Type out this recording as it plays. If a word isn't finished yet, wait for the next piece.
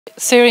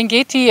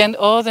Serengeti and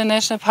all the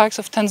national parks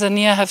of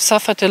Tanzania have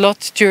suffered a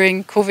lot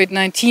during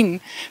COVID-19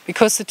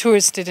 because the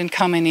tourists didn't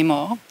come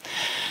anymore.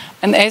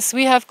 And as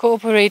we have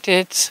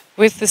cooperated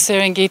with the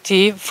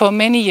Serengeti for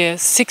many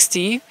years,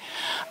 60,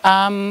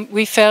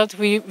 we felt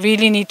we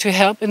really need to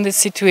help in this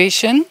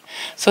situation.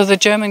 So the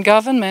German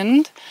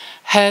government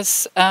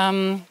has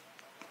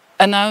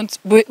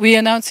we're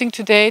announcing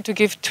today to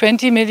give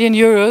 20 million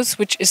euros,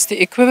 which is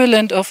the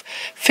equivalent of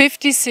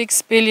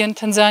 56 billion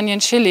Tanzanian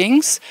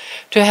shillings,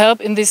 to help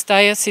in this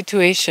dire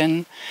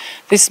situation.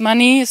 This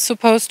money is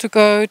supposed to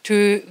go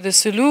to the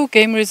Sulu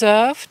Game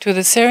Reserve, to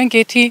the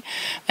Serengeti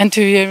and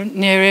to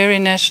Nyerere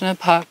National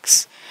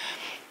Parks.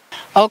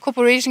 Our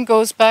cooperation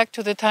goes back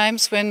to the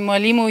times when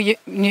Mwalimu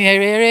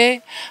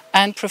Nyerere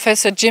and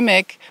Professor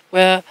Jimek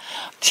were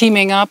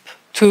teaming up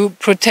to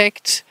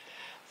protect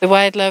the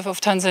wildlife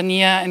of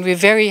Tanzania, and we're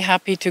very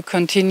happy to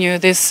continue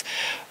this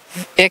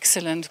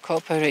excellent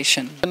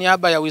cooperation. Kwa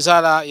niaba ya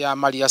Wizara ya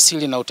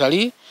Maliasili na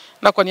Utalii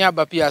na kwa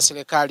niaba pia ya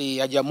serikali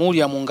ya Jamhuri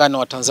ya Muungano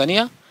wa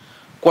Tanzania,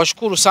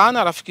 kuwashukuru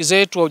sana rafiki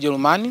zetu wa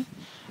Ujerumani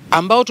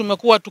ambao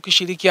tumekuwa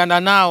tukishirikiana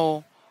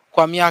nao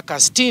kwa miaka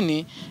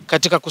 60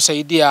 katika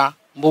kusaidia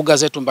mbuga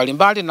zetu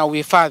mbalimbali na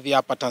uhifadhi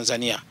hapa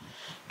Tanzania.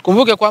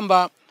 Kumbuke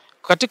kwamba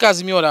katika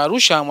azimio la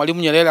Arusha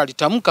Mwalimu Nyerere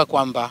alitamka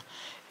kwamba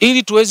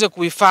ili tuweze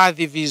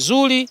kuhifadhi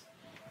vizuri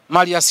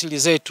mali asili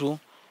zetu,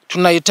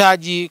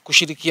 tunahitaji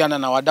kushirikiana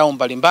na wadau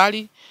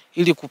mbalimbali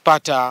ili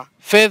kupata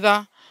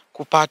fedha,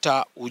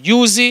 kupata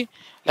ujuzi,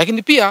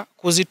 lakini pia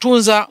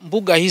kuzitunza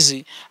mbuga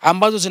hizi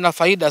ambazo zina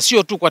faida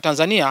sio tu kwa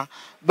Tanzania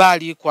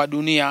bali kwa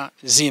dunia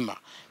nzima.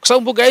 Kwa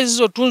sababu mbuga hizi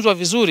zilizotunzwa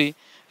vizuri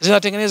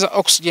zinatengeneza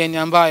oksijeni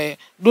ambaye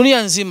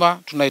dunia nzima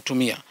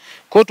tunaitumia.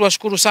 Kwa hiyo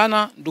tuwashukuru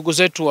sana ndugu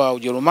zetu wa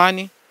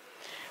Ujerumani.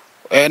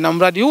 Na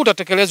mradi huu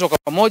utatekelezwa kwa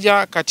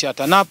pamoja kati ya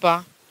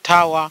TANAPA,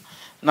 TAWA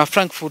na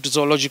Frankfurt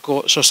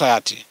Zoological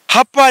Society.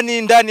 Hapa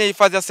ni ndani ya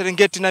hifadhi ya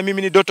Serengeti na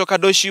mimi ni Doto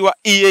Kadoshi wa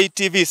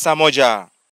EATV saa moja.